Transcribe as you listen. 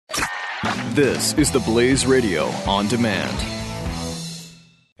This is the Blaze Radio on demand.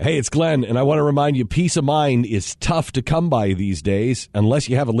 Hey, it's Glenn, and I want to remind you, peace of mind is tough to come by these days unless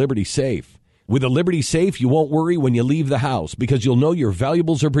you have a Liberty Safe. With a Liberty Safe, you won't worry when you leave the house because you'll know your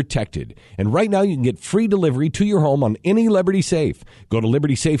valuables are protected. And right now, you can get free delivery to your home on any Liberty Safe. Go to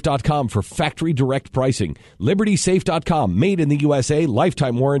LibertySafe.com for factory direct pricing. LibertySafe.com, made in the USA,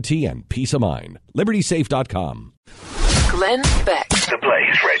 lifetime warranty, and peace of mind. LibertySafe.com. Glenn Beck. The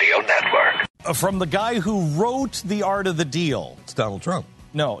Blaze Radio Network. From the guy who wrote The Art of the Deal. It's Donald Trump.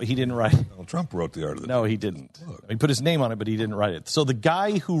 No, he didn't write it. Donald Trump wrote The Art of the Deal. No, he didn't. He put his name on it, but he didn't write it. So the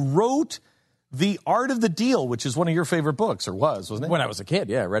guy who wrote The Art of the Deal, which is one of your favorite books, or wasn't it? When I was a kid,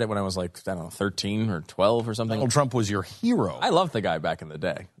 yeah. I read it when I was 13 or 12 or something. Donald Trump was your hero. I loved the guy back in the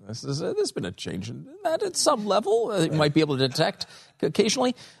day. There's been a change in that at some level. You might be able to detect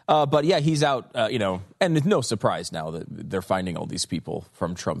occasionally. But yeah, he's out, and it's no surprise now that they're finding all these people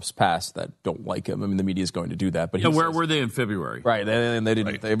from Trump's past that don't like him. I mean, the media is going to do that. But where were they in February? Right. They didn't.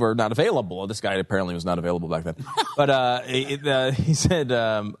 Right. They were not available. This guy apparently was not available back then. But he said,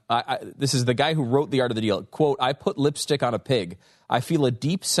 this is the guy who wrote The Art of the Deal. Quote, "I put lipstick on a pig. I feel a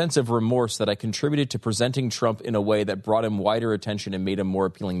deep sense of remorse that I contributed to presenting Trump in a way that brought him wider attention and made him more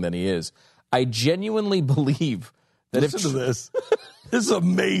appealing than he is. I genuinely believe that Listen to this. This is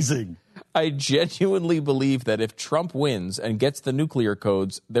amazing. I genuinely believe that if Trump wins and gets the nuclear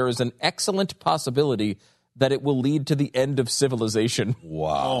codes, there is an excellent possibility that it will lead to the end of civilization."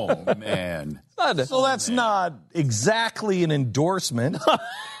 Wow. Oh, man. So that's not exactly an endorsement.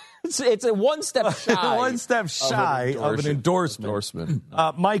 It's a one step shy. One step shy of an endorsement.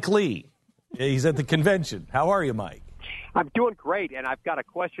 Mike Lee, he's at the convention. How are you, Mike? I'm doing great, and I've got a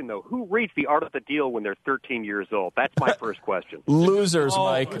question, though. Who reads The Art of the Deal when they're 13 years old? That's my first question. Losers,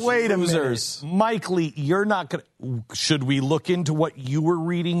 Mike. Wait a Losers. minute. Mike Lee, you're not going to... Should we look into what you were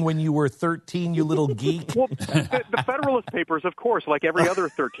reading when you were 13, you little geek? Well, the Federalist Papers, of course, like every other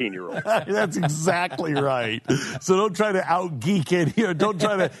 13-year-old. That's exactly right. So don't try to out-geek it here. Don't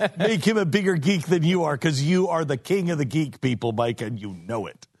try to make him a bigger geek than you are, because you are the king of the geek people, Mike, and you know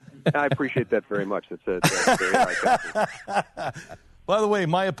it. I appreciate that very much. That's very nice. By the way,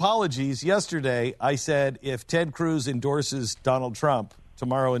 my apologies. Yesterday, I said if Ted Cruz endorses Donald Trump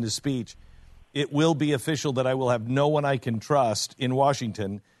tomorrow in his speech, it will be official that I will have no one I can trust in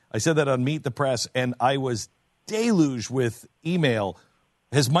Washington. I said that on Meet the Press, and I was deluged with email.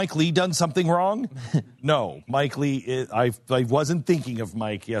 Has Mike Lee done something wrong? No. Mike Lee, I wasn't thinking of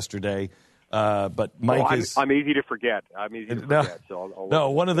Mike yesterday. But Mike is... I'm easy to forget. So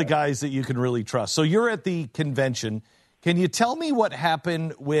one of the guys that you can really trust. So you're at the convention. Can you tell me what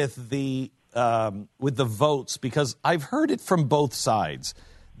happened with the votes? Because I've heard it from both sides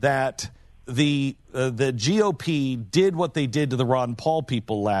that the GOP did what they did to the Ron Paul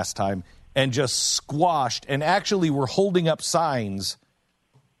people last time and just squashed and actually were holding up signs.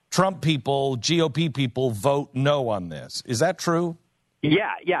 Trump people, GOP people, vote no on this. Is that true?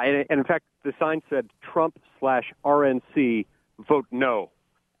 Yeah. And in fact, the sign said Trump/RNC vote no.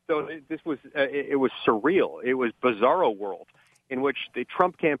 So this was it was surreal. It was bizarro world in which the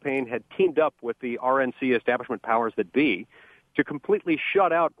Trump campaign had teamed up with the RNC establishment powers that be to completely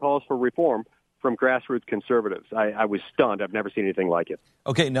shut out calls for reform from grassroots conservatives. I was stunned. I've never seen anything like it.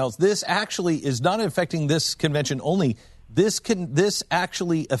 Okay, now this actually is not affecting this convention only. This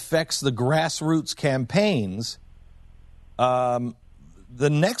actually affects the grassroots campaigns. The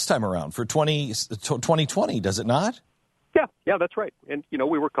next time around for 2020, does it not? Yeah, that's right. And,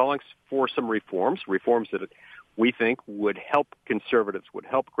 we were calling for some reforms that we think would help conservatives, would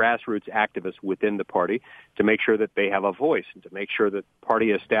help grassroots activists within the party to make sure that they have a voice and to make sure that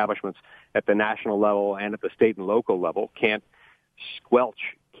party establishments at the national level and at the state and local level can't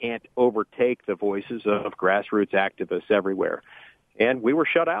overtake the voices of grassroots activists everywhere. And we were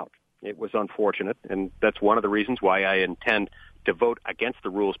shut out. It was unfortunate, and that's one of the reasons why I intend to vote against the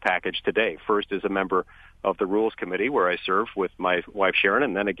rules package today. First as a member of the Rules Committee, where I serve with my wife Sharon,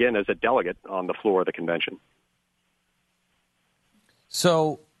 and then again as a delegate on the floor of the convention.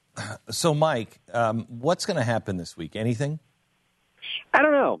 So Mike, what's going to happen this week? Anything? I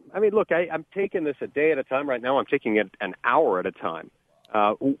don't know. I mean, look, I'm taking this a day at a time. Right now I'm taking it an hour at a time.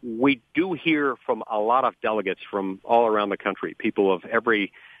 We do hear from a lot of delegates from all around the country, people of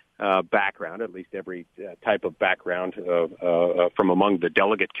every background, at least every type of background from among the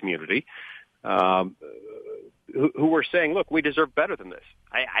delegate community, who were saying, look, we deserve better than this.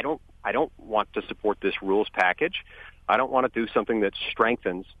 I don't want to support this rules package. I don't want to do something that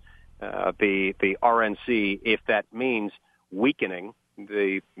strengthens the RNC if that means weakening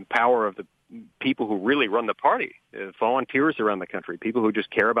the power of people who really run the party, volunteers around the country, people who just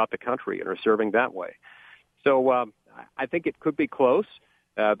care about the country and are serving that way. So I think it could be close.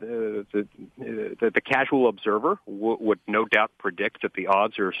 The casual observer would no doubt predict that the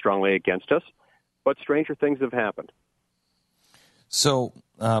odds are strongly against us, but stranger things have happened. So,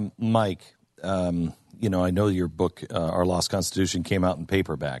 Mike, I know your book, Our Lost Constitution, came out in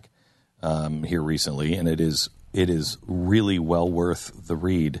paperback here recently, and it is really well worth the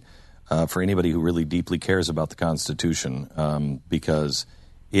read for anybody who really deeply cares about the Constitution, because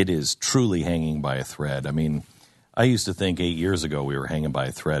it is truly hanging by a thread. I mean, I used to think 8 years ago we were hanging by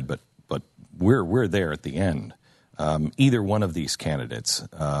a thread, but we're there at the end. Either one of these candidates,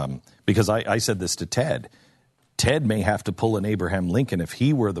 because I said this to Ted. Ted may have to pull an Abraham Lincoln if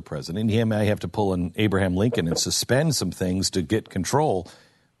he were the president. He may have to pull an Abraham Lincoln and suspend some things to get control.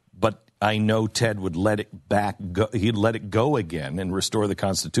 But I know Ted would let it back go. He'd let it go again and restore the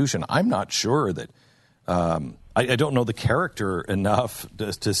Constitution. I'm not sure that. I don't know the character enough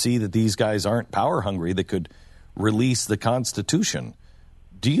to see that these guys aren't power hungry that could release the Constitution.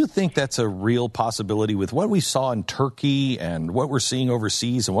 Do you think that's a real possibility with what we saw in Turkey and what we're seeing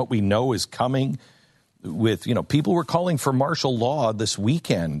overseas and what we know is coming? With, people were calling for martial law this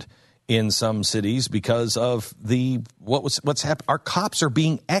weekend in some cities because of what's happened. Our cops are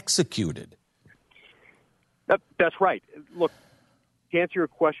being executed. That's right. Look, to answer your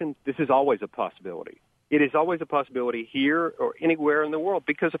question, this is always a possibility. It is always a possibility here or anywhere in the world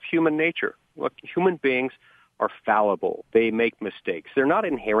because of human nature. Look, human beings are fallible. They make mistakes. They're not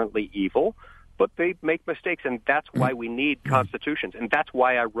inherently evil, but they make mistakes, and that's why we need constitutions, and that's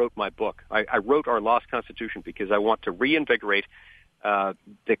why I wrote my book. I wrote Our Lost Constitution because I want to reinvigorate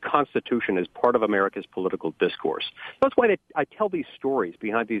the Constitution as part of America's political discourse. That's why I tell these stories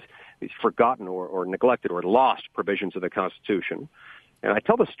behind these forgotten or neglected or lost provisions of the Constitution. And I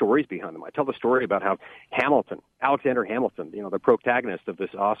tell the stories behind them. I tell the story about how Alexander Hamilton, the protagonist of this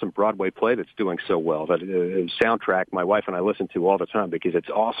awesome Broadway play that's doing so well, that soundtrack my wife and I listen to all the time because it's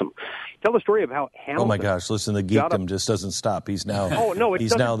awesome. Tell the story of how Hamilton... Oh, my gosh, listen, the geekdom just doesn't stop. He's now... Oh, no, it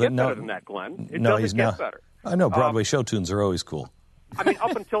doesn't get better than that, Glenn. It doesn't get better. I know, Broadway show tunes are always cool. I mean,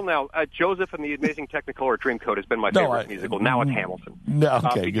 up until now, Joseph and the Amazing Technicolor Dreamcoat has been my favorite musical. Now it's Hamilton. No,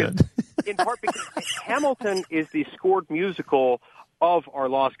 okay, good. In part because Hamilton is the scored musical of Our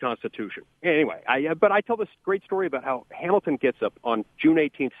Lost Constitution. Anyway, but I tell this great story about how Hamilton gets up on June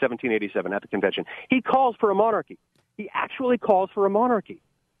 18th, 1787 at the convention. He calls for a monarchy. He actually calls for a monarchy.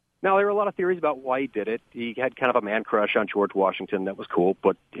 Now, there are a lot of theories about why he did it. He had kind of a man crush on George Washington. That was cool.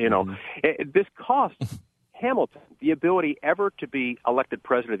 But, this cost Hamilton the ability ever to be elected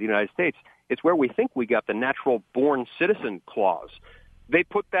president of the United States. It's where we think we got the natural born citizen clause. They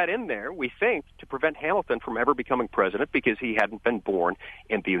put that in there, we think, to prevent Hamilton from ever becoming president because he hadn't been born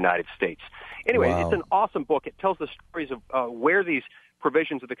in the United States. Anyway, wow. It's an awesome book. It tells the stories of where these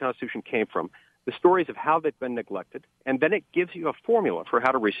provisions of the Constitution came from, the stories of how they've been neglected, and then it gives you a formula for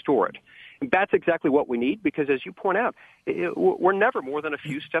how to restore it. And that's exactly what we need because, as you point out, we're never more than a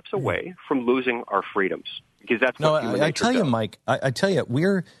few steps away from losing our freedoms because that's what human nature I tell you, does. Mike, I tell you,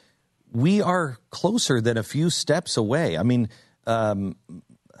 we are closer than a few steps away. I mean, I'm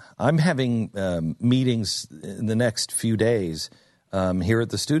having meetings in the next few days here at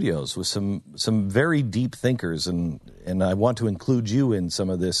the studios with some very deep thinkers, and I want to include you in some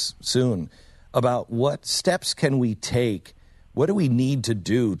of this soon, about what steps can we take, what do we need to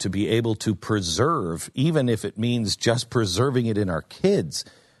do to be able to preserve, even if it means just preserving it in our kids.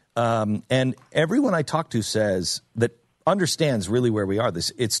 And everyone I talk to says that understands really where we are.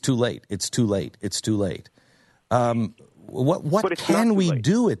 It's too late. It's too late. It's too late. What can we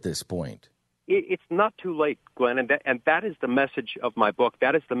do at this point? It's not too late, Glenn, and that is the message of my book.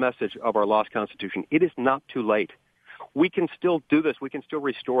 That is the message of Our Lost Constitution. It is not too late. We can still do this. We can still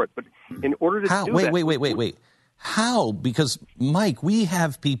restore it. But in order to do that... Wait. How? Because, Mike, we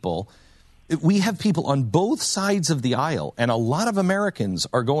have people on both sides of the aisle, and a lot of Americans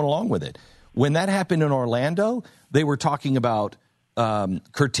are going along with it. When that happened in Orlando, they were talking about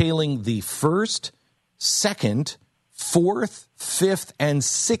curtailing the First, Second, Fourth, Fifth, and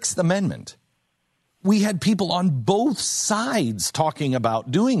Sixth Amendment. We had people on both sides talking about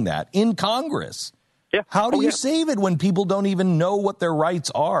doing that in Congress. Yeah. How do you save it when people don't even know what their rights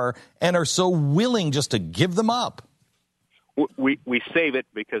are and are so willing just to give them up? We save it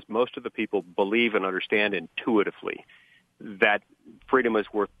because most of the people believe and understand intuitively that freedom is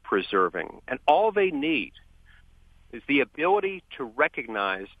worth preserving. And all they need is the ability to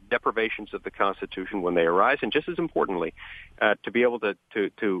recognize deprivations of the Constitution when they arise, and just as importantly, to be able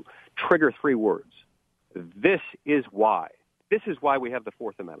to trigger three words. This is why. This is why we have the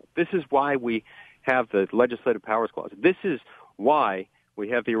Fourth Amendment. This is why we have the Legislative Powers Clause. This is why we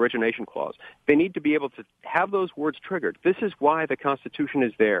have the Origination Clause. They need to be able to have those words triggered. This is why the Constitution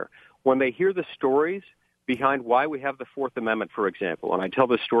is there. When they hear the stories behind why we have the Fourth Amendment, for example, and I tell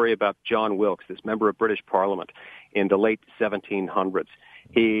this story about John Wilkes, this member of British Parliament in the late 1700s.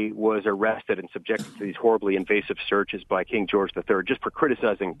 He was arrested and subjected to these horribly invasive searches by King George III just for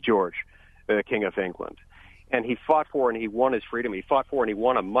criticizing George, the King of England. And he fought for and he won his freedom. He fought for and he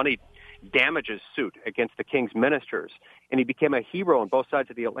won a money damages suit against the king's ministers. And he became a hero on both sides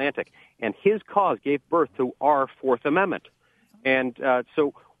of the Atlantic. And his cause gave birth to our Fourth Amendment. And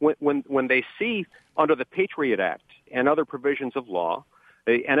so when they see under the Patriot Act and other provisions of law,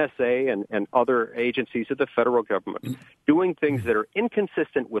 the NSA and other agencies of the federal government doing things that are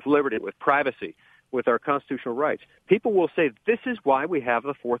inconsistent with liberty, with privacy, with our constitutional rights, people will say, this is why we have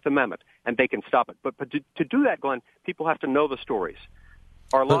the Fourth Amendment, and they can stop it. But to do that, Glenn, people have to know the stories.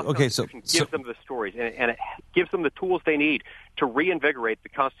 Our law Constitution gives them the stories, and it gives them the tools they need to reinvigorate the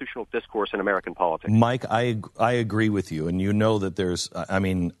constitutional discourse in American politics. Mike, I agree with you, and you know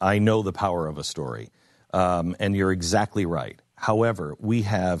that I know the power of a story, and you're exactly right. However, we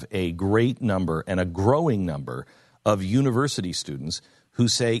have a great number and a growing number of university students who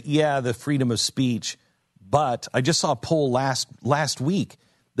say, yeah, the freedom of speech, but I just saw a poll last week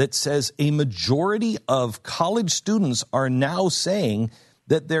that says a majority of college students are now saying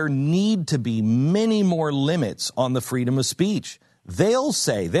that there need to be many more limits on the freedom of speech. They'll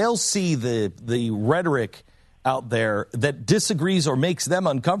see the rhetoric out there that disagrees or makes them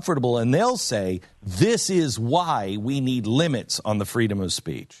uncomfortable, and they'll say, this is why we need limits on the freedom of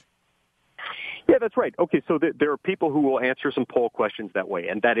speech. Yeah, that's right. Okay, so there are people who will answer some poll questions that way,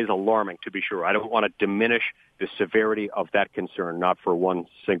 and that is alarming, to be sure. I don't want to diminish the severity of that concern, not for one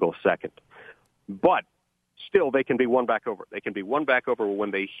single second. But still, they can be won back over. They can be won back over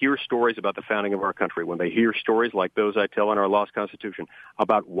when they hear stories about the founding of our country, when they hear stories like those I tell in our lost Constitution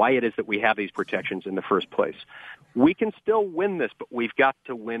about why it is that we have these protections in the first place. We can still win this, but we've got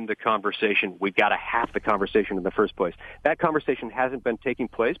to win the conversation. We've got to have the conversation in the first place. That conversation hasn't been taking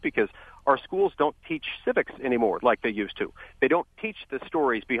place because our schools don't teach civics anymore like they used to. They don't teach the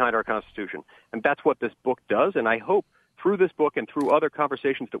stories behind our Constitution. And that's what this book does, and I hope through this book and through other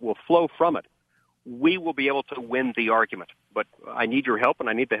conversations that will flow from it, we will be able to win the argument. But I need your help, and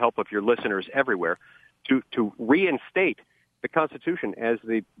I need the help of your listeners everywhere to reinstate the Constitution as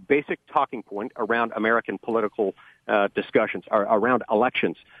the basic talking point around American political discussions, around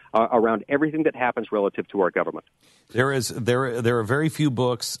elections, around everything that happens relative to our government. There are very few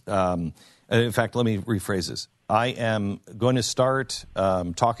books. In fact, let me rephrase this. I am going to start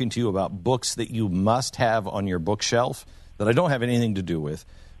talking to you about books that you must have on your bookshelf that I don't have anything to do with,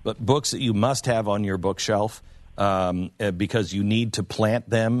 but books that you must have on your bookshelf because you need to plant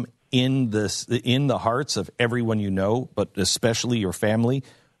them in the hearts of everyone you know, but especially your family.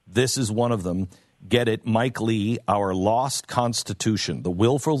 This is one of them. Get it, Mike Lee, Our Lost Constitution, the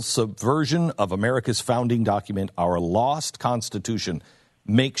willful subversion of America's founding document, Our Lost Constitution.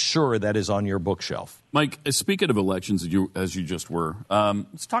 Make sure that is on your bookshelf. Mike, speaking of elections, as you just were,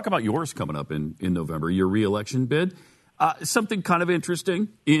 let's talk about yours coming up in November, your re-election bid. Something kind of interesting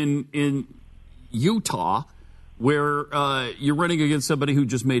in Utah, where you're running against somebody who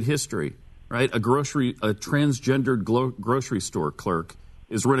just made history, right? A transgendered grocery store clerk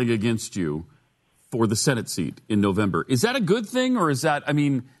is running against you for the Senate seat in November. Is that a good thing, or is that? I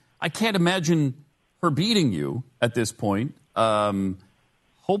mean, I can't imagine her beating you at this point.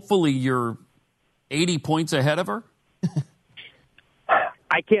 Hopefully, you're 80 points ahead of her.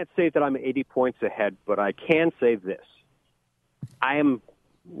 I can't say that I'm 80 points ahead, but I can say this. I am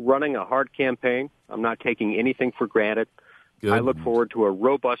running a hard campaign. I'm not taking anything for granted. Good. I look forward to a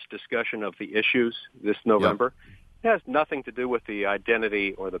robust discussion of the issues this November. Yep. It has nothing to do with the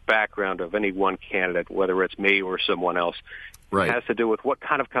identity or the background of any one candidate, whether it's me or someone else. Right. It has to do with what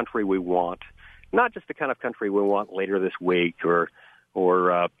kind of country we want, not just the kind of country we want later this week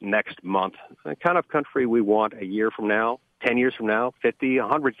or next month, the kind of country we want a year from now, 10 years from now, 50,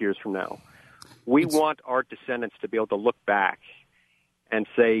 100 years from now. We want our descendants to be able to look back and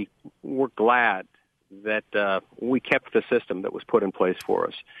say, we're glad that we kept the system that was put in place for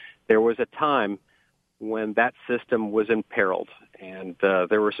us. There was a time when that system was imperiled, and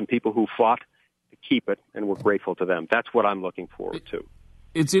there were some people who fought to keep it, and we're grateful to them. That's what I'm looking forward to.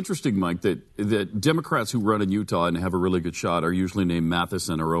 It's interesting, Mike, that Democrats who run in Utah and have a really good shot are usually named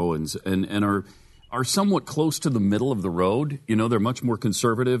Matheson or Owens and are somewhat close to the middle of the road. You know, they're much more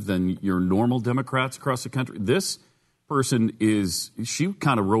conservative than your normal Democrats across the country. This person she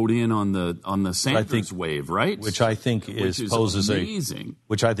kind of rode in on the Sanders wave, right? Which I think poses amazing.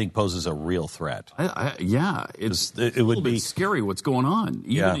 Which I think poses a real threat. It would be scary what's going on.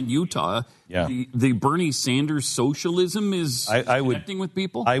 Even in Utah, the Bernie Sanders socialism is connecting with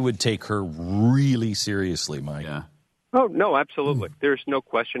people. I would take her really seriously, Mike. Yeah. Oh, no, absolutely. There's no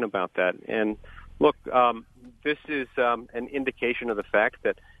question about that. And look, this is an indication of the fact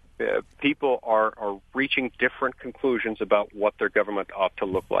that people are reaching different conclusions about what their government ought to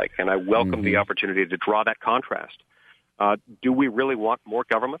look like. And I welcome the opportunity to draw that contrast. Do we really want more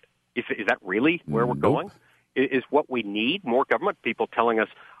government? Is that really where we're going? Is what we need more government? People telling us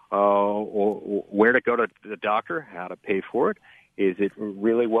where to go to the doctor, how to pay for it? Is it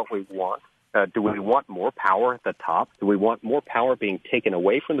really what we want? Do we want more power at the top? Do we want more power being taken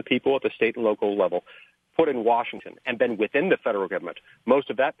away from the people at the state and local level, put in Washington, and then within the federal government, most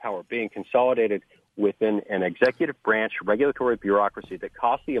of that power being consolidated within an executive branch regulatory bureaucracy that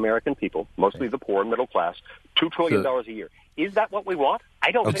costs the American people, mostly the poor and middle class, $2 trillion a year? Is that what we want?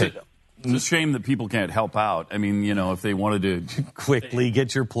 I don't think so. It's a shame that people can't help out. I mean, if they wanted to quickly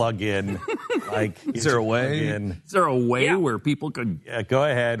get your plug in, is there a way? Is there a way where people could? Yeah, go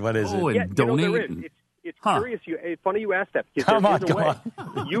ahead. What is it? And donate. There is. It's curious. It's funny you asked that. Come on.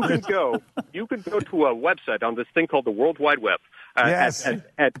 You can go to a website on this thing called the World Wide Web. At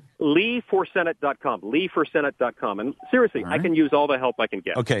leeforsenate.com, leeforsenate.com. And seriously, I can use all the help I can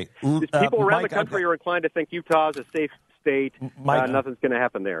get. Okay. People around the country are inclined to think Utah is a safe state. Nothing's going to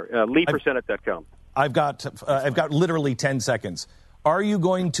happen there. leeforsenate.com. I've got literally 10 seconds. Are you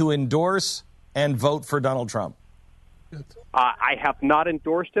going to endorse and vote for Donald Trump? I have not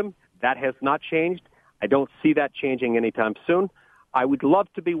endorsed him. That has not changed. I don't see that changing anytime soon. I would love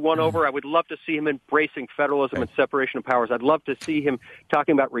to be won over. I would love to see him embracing federalism and separation of powers. I'd love to see him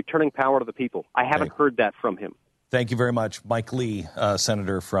talking about returning power to the people. I haven't heard that from him. Thank you very much. Mike Lee,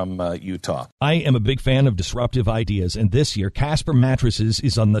 Senator from Utah. I am a big fan of disruptive ideas, and this year, Casper Mattresses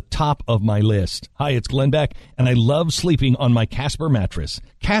is on the top of my list. Hi, it's Glenn Beck, and I love sleeping on my Casper mattress.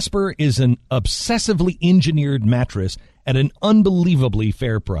 Casper is an obsessively engineered mattress at an unbelievably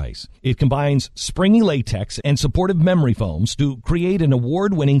fair price. It combines springy latex and supportive memory foams to create an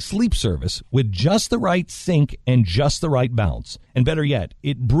award-winning sleep service with just the right sink and just the right bounce. And better yet,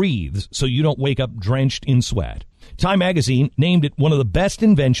 it breathes so you don't wake up drenched in sweat. Time magazine named it one of the best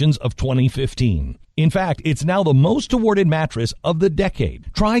inventions of 2015. In fact, it's now the most awarded mattress of the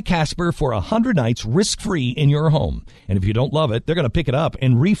decade. Try Casper for 100 nights risk-free in your home. And if you don't love it, they're going to pick it up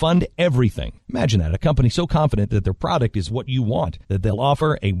and refund everything. Imagine that, a company so confident that their product is what you want, that they'll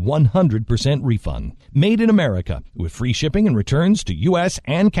offer a 100% refund. Made in America, with free shipping and returns to U.S.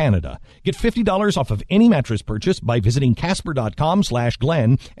 and Canada. Get $50 off of any mattress purchase by visiting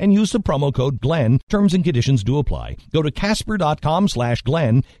Casper.com/Glenn and use the promo code Glenn. Terms and conditions do apply. Go to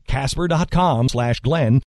Casper.com/Glenn, Casper.com/Glenn,